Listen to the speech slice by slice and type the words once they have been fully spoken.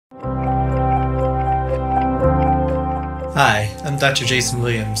Hi, I'm Dr. Jason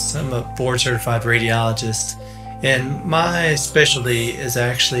Williams. I'm a board-certified radiologist, and my specialty is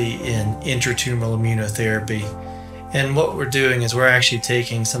actually in intratumoral immunotherapy. And what we're doing is we're actually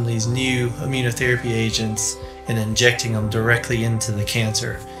taking some of these new immunotherapy agents and injecting them directly into the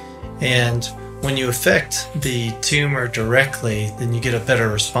cancer. And when you affect the tumor directly, then you get a better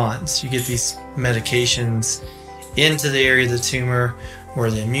response. You get these medications into the area of the tumor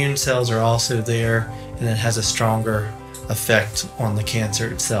where the immune cells are also there, and it has a stronger effect on the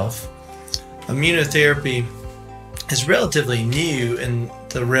cancer itself. Immunotherapy is relatively new in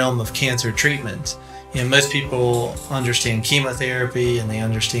the realm of cancer treatment. Most people understand chemotherapy and they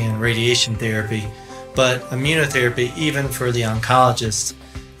understand radiation therapy, but immunotherapy, even for the oncologist,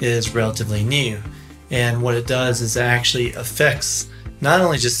 is relatively new. And what it does is it actually affects not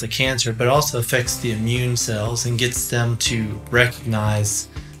only just the cancer, but also affects the immune cells and gets them to recognize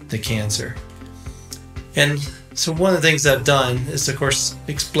the cancer. And so one of the things I've done is, of course,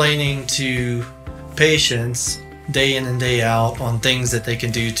 explaining to patients day in and day out on things that they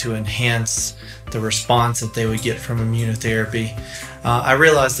can do to enhance the response that they would get from immunotherapy. I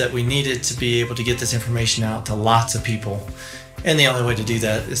realized that we needed to be able to get this information out to lots of people, and the only way to do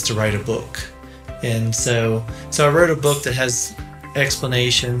that is to write a book. And so I wrote a book that has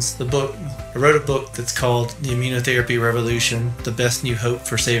explanations. I wrote a book that's called The Immunotherapy Revolution: The Best New Hope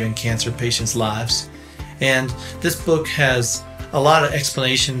for Saving Cancer Patients' Lives. And this book has a lot of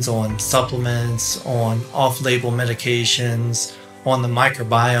explanations on supplements, on off-label medications, on the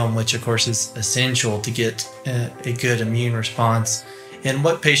microbiome, which of course is essential to get a good immune response, and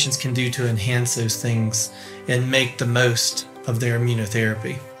what patients can do to enhance those things and make the most of their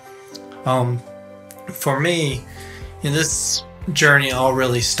immunotherapy. For me, this journey all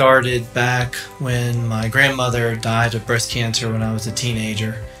really started back when my grandmother died of breast cancer when I was a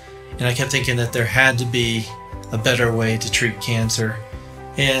teenager. And I kept thinking that there had to be a better way to treat cancer.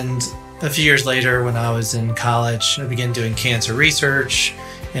 And a few years later, when I was in college, I began doing cancer research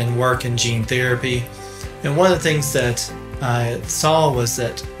and work in gene therapy. And one of the things that I saw was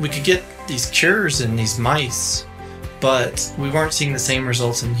that we could get these cures in these mice, but we weren't seeing the same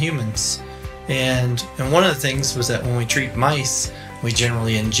results in humans. And one of the things was that when we treat mice, we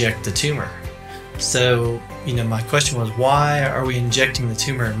generally inject the tumor. So, my question was, why are we injecting the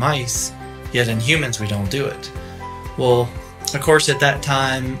tumor in mice, yet in humans we don't do it? Well, of course, at that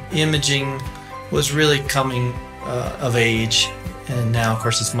time, imaging was really coming of age, and now, of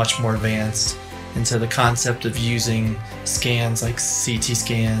course, it's much more advanced. And so the concept of using scans like CT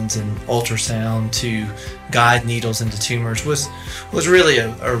scans and ultrasound to guide needles into tumors was really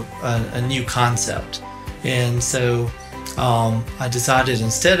a new concept. And so I decided,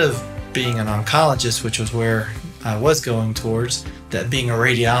 instead of being an oncologist, which was where I was going towards, that being a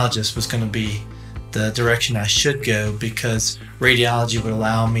radiologist was going to be the direction I should go, because radiology would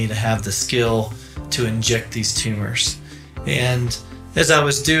allow me to have the skill to inject these tumors. And as I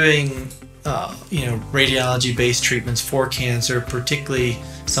was doing radiology-based treatments for cancer, particularly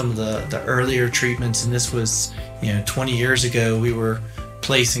some of the earlier treatments, and this was 20 years ago, we were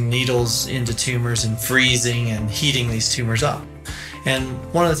placing needles into tumors and freezing and heating these tumors up. And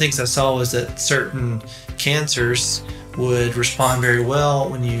one of the things I saw was that certain cancers would respond very well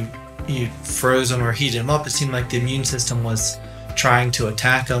when you froze them or heated them up. It seemed like the immune system was trying to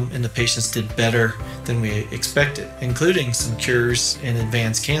attack them, and the patients did better than we expected, including some cures in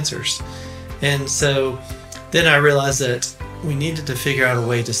advanced cancers. And so then I realized that we needed to figure out a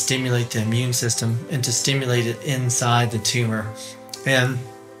way to stimulate the immune system and to stimulate it inside the tumor. And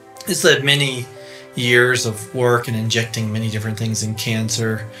this led many years of work and injecting many different things in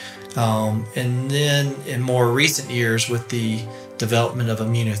cancer. And then in more recent years, with the development of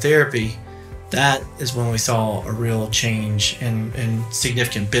immunotherapy, that is when we saw a real change and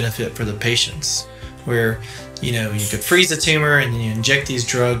significant benefit for the patients, where you could freeze the tumor and then you inject these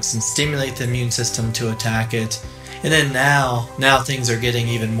drugs and stimulate the immune system to attack it. And then now things are getting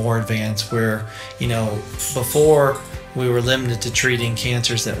even more advanced, where before we were limited to treating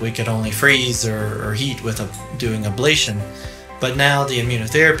cancers that we could only freeze or heat with doing ablation. But now the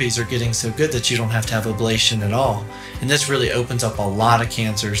immunotherapies are getting so good that you don't have to have ablation at all. And this really opens up a lot of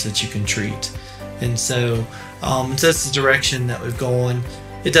cancers that you can treat. And so that's the direction that we've gone.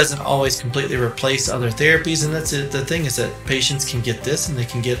 It doesn't always completely replace other therapies, and that's it. The thing is that patients can get this and they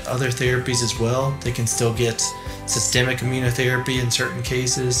can get other therapies as well. They can still get systemic immunotherapy in certain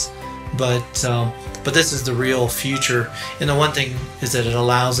cases. But this is the real future. And the one thing is that it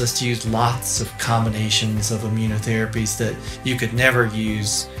allows us to use lots of combinations of immunotherapies that you could never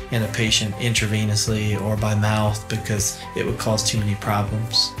use in a patient intravenously or by mouth, because it would cause too many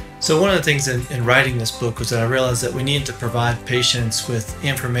problems. So one of the things in writing this book was that I realized that we needed to provide patients with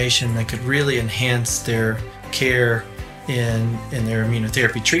information that could really enhance their care in their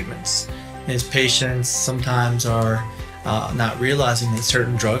immunotherapy treatments. As patients sometimes are not realizing that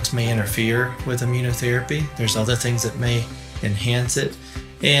certain drugs may interfere with immunotherapy. There's other things that may enhance it.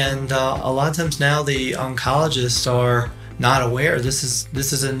 And a lot of times now the oncologists are not aware. This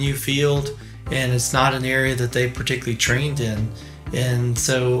is a new field, and it's not an area that they particularly trained in. And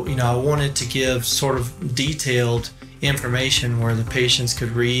so, I wanted to give sort of detailed information where the patients could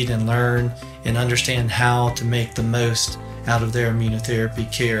read and learn and understand how to make the most out of their immunotherapy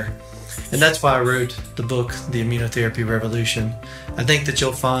care. And that's why I wrote the book, The Immunotherapy Revolution. I think that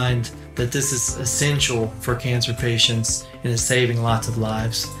you'll find that this is essential for cancer patients and is saving lots of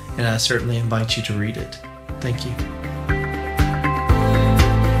lives, and I certainly invite you to read it. Thank you.